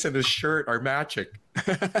face and his shirt are matching.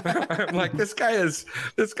 I'm like, this guy's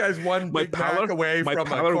one big pack away from a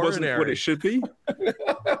coronary. Wasn't what it should be.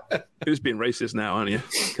 You're just being racist now, aren't you?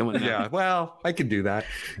 Come on. Now. Yeah, well, I can do that.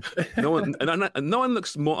 No one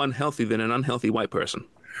looks more unhealthy than an unhealthy white person.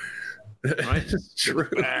 Right? True.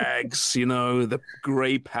 Bags, the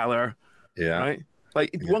gray pallor. Yeah. Right?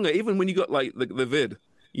 Like, Wonga, even when you got like the vid,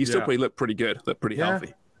 you still probably look pretty good, look pretty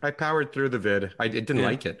healthy. I powered through the vid. I didn't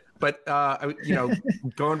like it. But,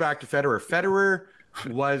 going back to Federer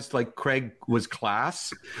was like Craig was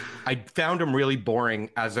class. I found him really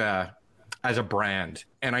boring as a brand.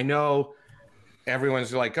 And I know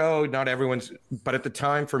everyone's like, oh, not everyone's. But at the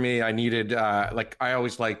time for me, I needed, I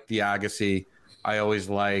always liked the Agassi. I always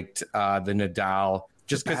liked the Nadal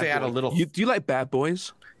just because they had a little. Do you like bad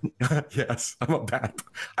boys? Yes, I'm a bad boy.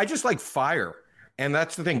 I just like fire. And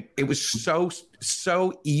that's the thing. It was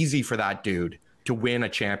so easy for that dude to win a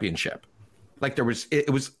championship. Like it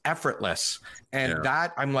was effortless. And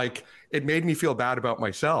that I'm like, it made me feel bad about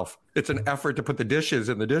myself. It's an effort to put the dishes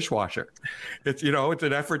in the dishwasher. It's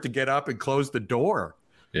an effort to get up and close the door.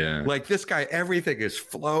 Yeah. Like this guy, everything is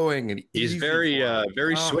flowing and he's very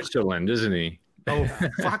Switzerland, isn't he? Oh,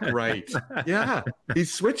 fuck right. Yeah.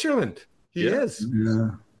 He's Switzerland. He is. Yeah.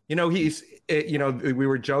 We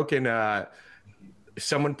were joking.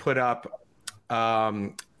 Someone put up,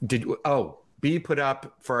 B put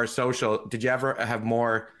up for our social. Did you ever have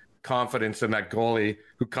more confidence in that goalie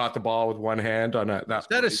who caught the ball with one hand on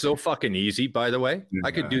that is so fucking easy, by the way. Yeah.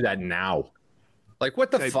 I could do that now. Like, what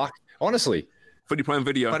the fuck? Honestly. Footy Prime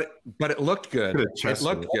video. But it looked good. It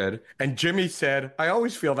looked good. And Jimmy said, I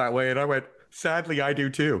always feel that way. And I went, Sadly, I do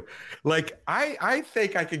too. Like, I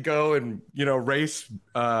think I could go and, race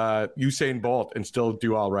Usain Bolt and still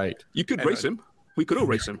do all right. You could race him. We could all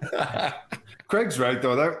race him. Craig's right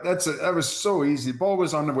though. That was so easy. Ball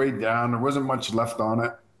was on the way down. There wasn't much left on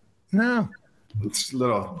it. No, it's a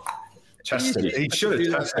little tested. He should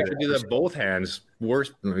have tested it. Do that both hands.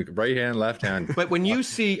 Worst, right hand, left hand. But when you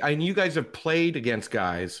see, and you guys have played against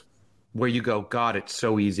guys where you go, God, it's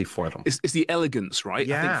so easy for them. It's the elegance, right?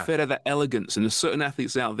 Yeah. I think Federer, that elegance, and there's certain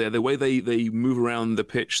athletes out there, the way they move around the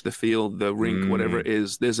pitch, the field, the rink, whatever it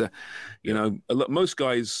is. There's most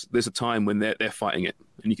guys. There's a time when they're fighting it,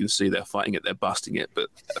 and you can see they're fighting it, they're busting it. But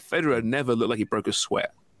Federer never looked like he broke a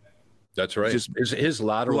sweat. That's right. Just his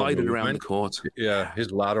lateral glided movement around the court. Yeah,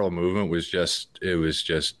 his lateral movement was just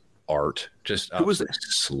art, just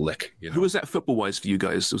slick. Who was that football wise for you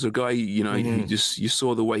guys? Was there a guy, you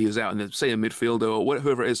saw the way he was out, and say a midfielder or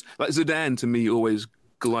whoever it is, like Zidane to me always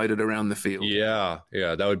glided around the field. Yeah,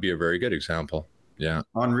 that would be a very good example. Yeah,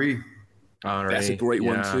 Henri. That's a great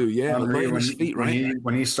one too. Yeah, Henri, on his feet, right?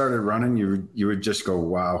 When he started running, you would just go,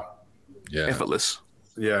 wow. Yeah, effortless.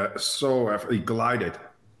 Yeah, he glided.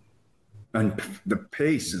 And the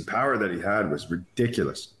pace and power that he had was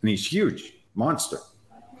ridiculous. And he's huge, monster.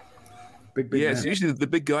 Big yeah, man. it's usually the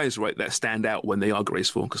big guys, right, that stand out when they are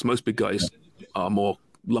graceful, because most big guys are more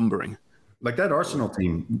lumbering. Like that Arsenal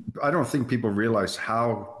team, I don't think people realize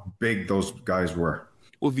how big those guys were.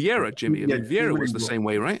 Well, Vieira, Jimmy. Vieira was the same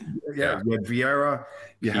way, right? Yeah, you had Vieira,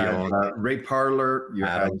 you had Ray Parler, you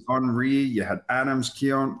had Henri, you had Adams,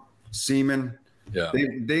 Keown, Seaman. Yeah,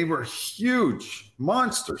 they were huge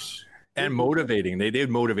monsters. And motivating. They'd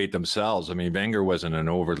motivate themselves. I mean, Wenger wasn't an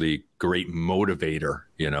overly great motivator,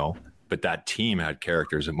 but that team had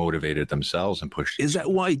characters that motivated themselves and pushed. Is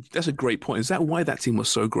that why? That's a great point. Is that why that team was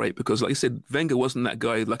so great? Because, like I said, Wenger wasn't that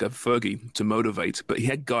guy like a Fergie to motivate, but he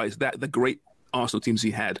had guys the great Arsenal teams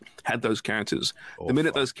he had those characters. The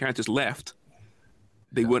minute those characters left,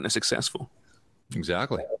 they weren't as successful.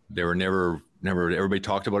 Exactly. They were never. Everybody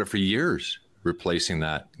talked about it for years, replacing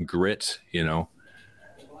that grit.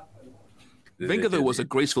 Wenger, though, was a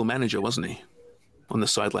graceful manager, wasn't he? On the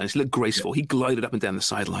sidelines, he looked graceful. He glided up and down the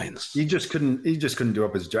sidelines. He just couldn't do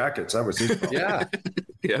up his jackets. That was his problem.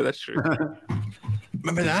 Yeah, that's true.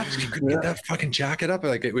 Remember that? You couldn't get that fucking jacket up.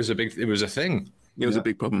 Like it was a thing. It was a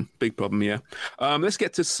big problem. Big problem. Yeah. Let's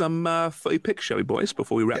get to some Footy Picks, shall we, boys?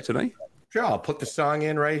 Before we wrap today. Sure, I'll put the song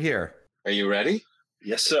in right here. Are you ready?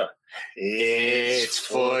 Yes, sir. It's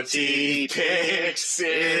Footy Picks,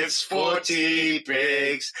 it's Footy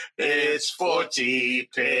Picks, it's Footy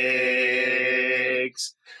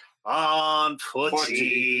Picks on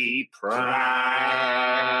Footy Prime.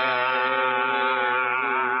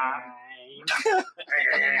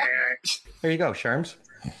 There you go, Sharms.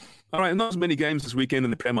 All right, not as many games this weekend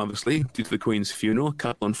in the Prem, obviously, due to the Queen's funeral.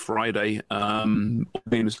 Couple on Friday.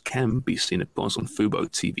 Games can be seen, of course, on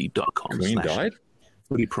FuboTV.com. Queen died?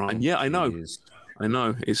 Footy Prime. Yeah, I know. Jeez. I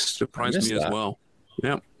know. It surprised me as well.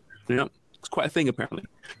 Yeah. It's quite a thing, apparently.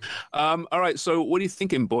 All right, so what are you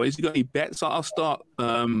thinking, boys? You got any bets? I'll start.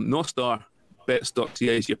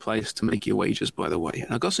 NorthStarBets.ca is your place to make your wagers, by the way.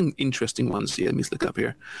 And I've got some interesting ones here. Let me look up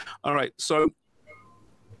here. All right, so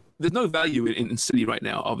there's no value in City right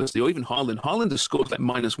now, obviously, or even Haaland. Haaland has scored like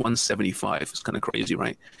minus 175. It's kind of crazy,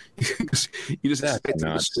 right? You just expect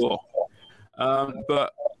him to score.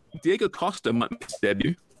 But Diego Costa might make his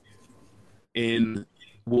debut in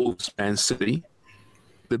Wolves Man City.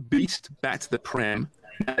 The beast back to the Prem.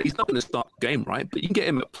 Now, he's not going to start the game, right? But you can get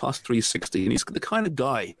him at plus 360, and he's the kind of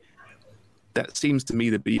guy that seems to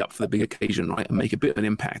me to be up for the big occasion, right, and make a bit of an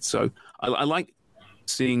impact. So I like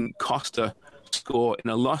seeing Costa score in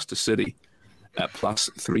a loss to City at plus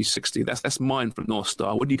 360. That's mine from North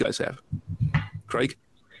Star. What do you guys have? Craig?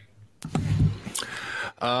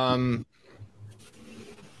 I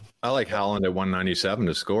like Haaland at 197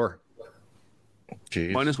 to score.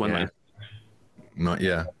 Jeez. Minus 190. Not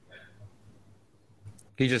yeah.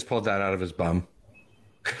 He just pulled that out of his bum.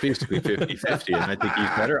 Basically 50-50, and I think he's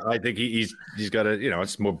better. I think he's got a,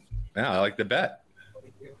 it's more. Yeah, I like the bet.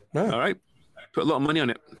 All right. Put a lot of money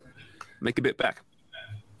on it. Make a bit back.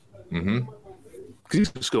 Mm-hmm. Because he's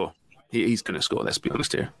going to score. He's going to score, let's be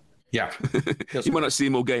honest here. Yeah. You might not see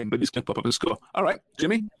him all game, but he's going to pop up and score. All right,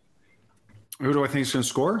 Jimmy? Who do I think is going to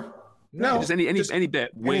score? No. Just any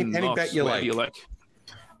bet. Win, any loss, bet you like.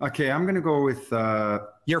 Okay, I'm going to go with...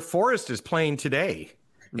 Your Forest is playing today.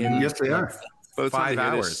 Yes, they are. 5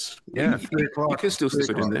 hours. Yeah. 3 o'clock. You can still slip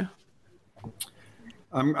it in there.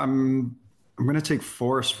 I'm going to take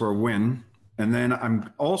Forest for a win, and then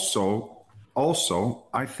I'm also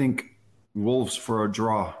I think Wolves for a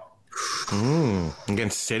draw.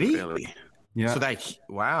 Against City? Really? Yeah. So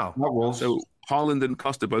wow. Not Wolves. So Haaland and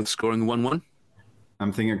Costa both scoring 1-1.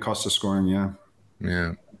 I'm thinking Costa scoring, yeah.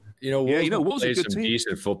 Yeah. Wolves play are a good some team.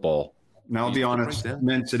 decent football. Now, I'll be honest,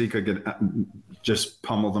 Man City could get just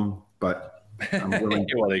pummel them, but I'm willing.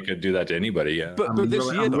 Well, they could do that to anybody, yeah. But this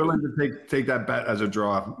year, I'm though, willing to take that bet as a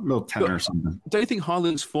draw, a little 10 or something. don't you think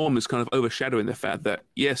Haaland's form is kind of overshadowing the fact that,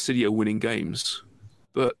 yes, City are winning games,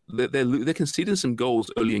 but they're conceding some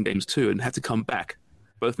goals early in games too and had to come back,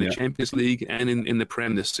 both in the Champions League and in the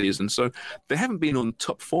Prem this season. So they haven't been on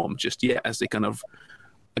top form just yet as they kind of,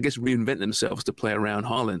 I guess, reinvent themselves to play around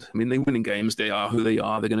Haaland. I mean, they're winning games. They are who they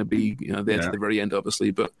are. They're going to be there to the very end,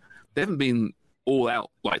 obviously, but they haven't been all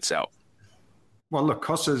out, lights out. Well, look,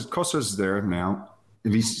 Costa's there now.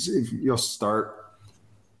 If you'll start,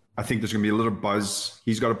 I think there's going to be a little buzz.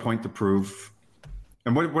 He's got a point to prove.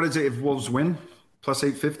 And what is it if Wolves win? Plus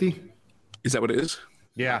 850? Is that what it is?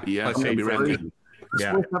 Yeah. Plus 850. It's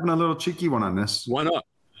worth having a little cheeky one on this. Why not?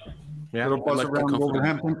 Yeah. A little buzz around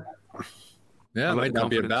Wolverhampton. Yeah, it might not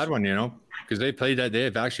be a bad one, because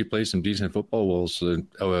they've actually played some decent football, Wolves,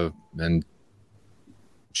 and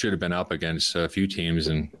should have been up against a few teams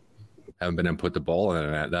and haven't been able to put the ball in,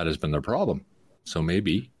 and that has been their problem. So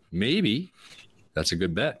maybe that's a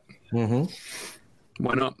good bet. Mm-hmm.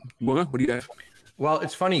 Why not? What do you have? Well,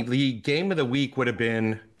 it's funny. The game of the week would have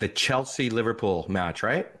been the Chelsea-Liverpool match,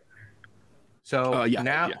 right? So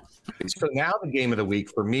now the game of the week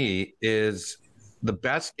for me is the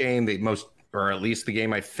best game, or at least the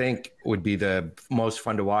game I think would be the most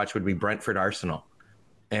fun to watch would be Brentford Arsenal.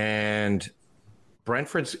 And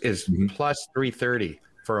Brentford's is plus 330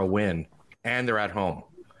 for a win, and they're at home.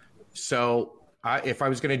 So if I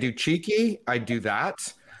was going to do cheeky, I'd do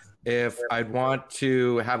that. If I'd want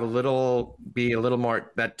to have be a little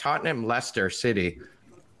more, that Tottenham-Leicester City,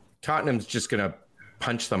 Tottenham's just going to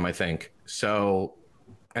punch them, I think. So,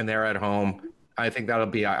 and they're at home. I think that'll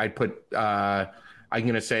be, I'd put, I'm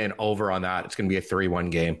going to say an over on that. It's going to be a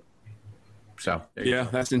 3-1 game. So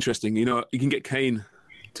that's interesting. You can get Kane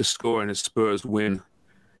to score and his Spurs win.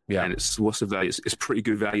 Yeah, and what's the value? It's pretty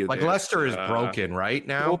good value. Like there. Leicester is broken right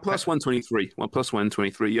now. Well, plus 123. Well, plus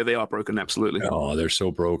 123. Yeah, they are broken. Absolutely. Oh, they're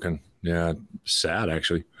so broken. Yeah, sad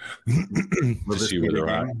actually. To see where they're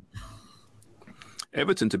at.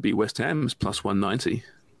 Everton to beat West Ham is plus 190.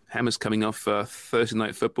 Hammer's coming off Thursday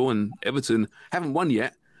night football, and Everton haven't won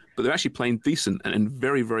yet, but they're actually playing decent and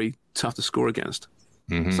very, very tough to score against.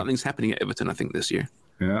 Mm-hmm. Something's happening at Everton, I think, this year.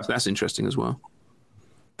 Yeah, so that's interesting as well.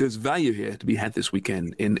 There's value here to be had this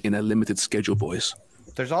weekend in a limited schedule, boys.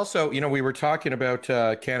 There's also, we were talking about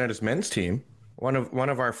Canada's men's team. One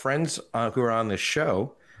of our friends who are on this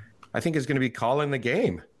show, I think, is going to be calling the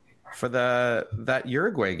game for that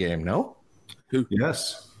Uruguay game. No? Who?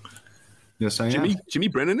 Yes, I am. Jimmy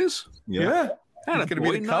Brennan is? Yeah. That's going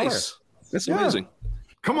to be nice. That's amazing.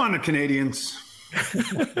 Come on, the Canadians.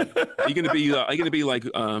 Are you going to be like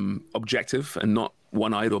objective and not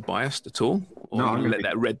one-eyed or biased at all? Or no, I'm going to let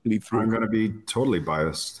that red bleed through. I'm going to be totally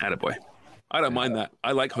biased. Attaboy. I don't mind that.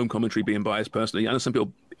 I like home commentary being biased personally. I know some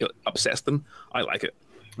people, it upsets them. I like it.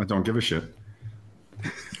 I don't give a shit.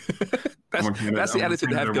 That's the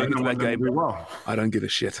attitude to have going into that game. Well. I don't give a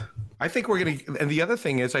shit. I think we're going to, and the other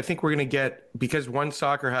thing is, I think we're going to get, because One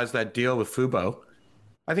Soccer has that deal with Fubo,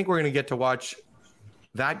 I think we're going to get to watch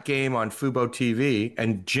that game on Fubo TV,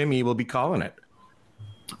 and Jimmy will be caling it.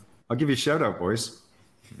 I'll give you a shout out, boys.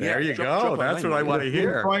 There you go. That's what I want to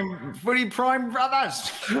hear. Footy Prime brothers.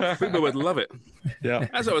 Fubo would love it. Yeah.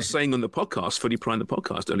 As I was saying on the podcast, Footy Prime the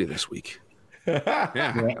podcast earlier this week.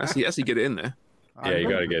 That's you get it in there. Yeah, you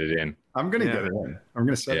got to get it in. I'm going to get it in. I'm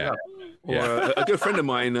going to set it up. Or a good friend of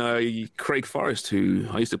mine, Craig Forrest, who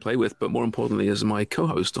I used to play with, but more importantly as my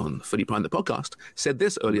co-host on Footy Prime the podcast, said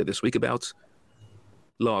this earlier this week about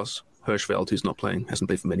Lars Hirschfeld, who's not playing, hasn't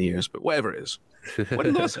played for many years, but whatever it is.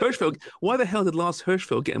 Why the hell did Lars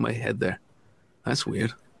Hirschfeld get in my head there? That's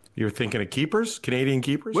weird. You're thinking of keepers, Canadian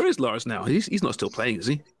keepers? Where is Lars now? He's not still playing, is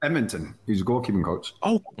he? Edmonton. He's a goalkeeping coach.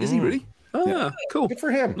 Oh, is he really? Cool. Good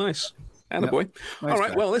for him. Nice. Attaboy. Nice All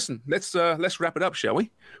right, guy. well, listen, let's wrap it up, shall we?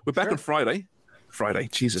 We're back on Friday.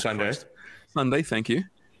 Jesus Sunday. Christ. Sunday, thank you.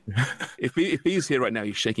 If he's here right now,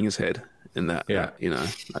 he's shaking his head in that,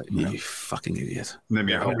 you fucking idiot. We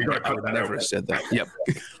got to I cut would that never out. have said that. Yep.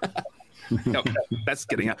 Yep. That's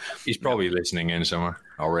getting out. He's probably listening in somewhere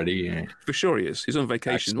already. For sure he is. He's on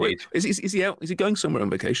vacation. Wait, is he out? Is he going somewhere on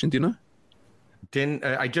vacation? Do you know?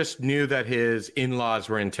 I just knew that his in-laws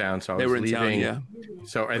were in town, so I was leaving. Yeah.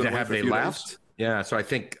 So Gonna wait have for a they few left? days. Yeah. So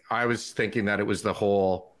I was thinking that it was the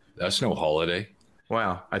whole. That's no holiday.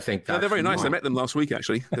 Wow. I think No, they're very nice. I met them last week,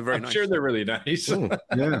 actually. They're very I'm nice. sure they're really nice.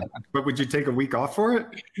 Yeah. But would you take a week off for it?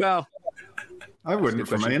 Well, I wouldn't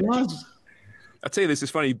for my in-laws. I tell you this,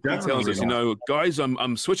 it's funny. He tells us, guys,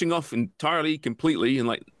 I'm switching off entirely, completely, and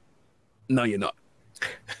like, no, you're not.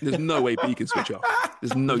 There's no way B can switch off.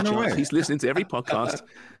 There's no chance. Way. He's listening to every podcast.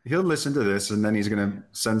 He'll listen to this, and then he's going to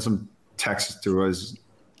send some texts to us.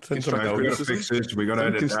 We got to fix this. We got to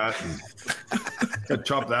edit that. Got to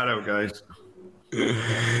chop that out, guys.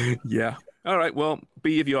 Yeah. All right. Well,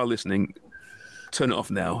 B, if you are listening, turn it off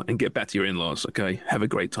now and get back to your in-laws, okay? Have a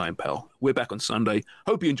great time, pal. We're back on Sunday.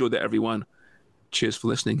 Hope you enjoyed that, everyone. Cheers for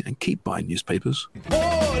listening, and keep buying newspapers.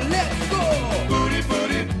 Oh, let's go! Footy,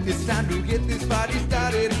 footy, it's time to get this party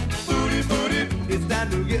started. Footy, footy, it's time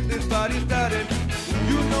to get this party started.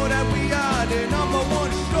 You know that we are the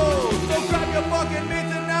 #1 show. So grab your fucking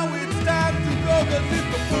mitts and now it's time to go. Cause it's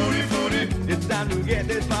the footy, footy, it's time to get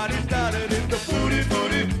this party started. It's the footy,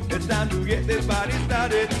 footy, it's time to get this party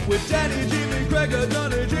started. With Danny, Jimmy, Gregor,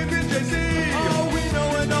 Johnny, Jimmy.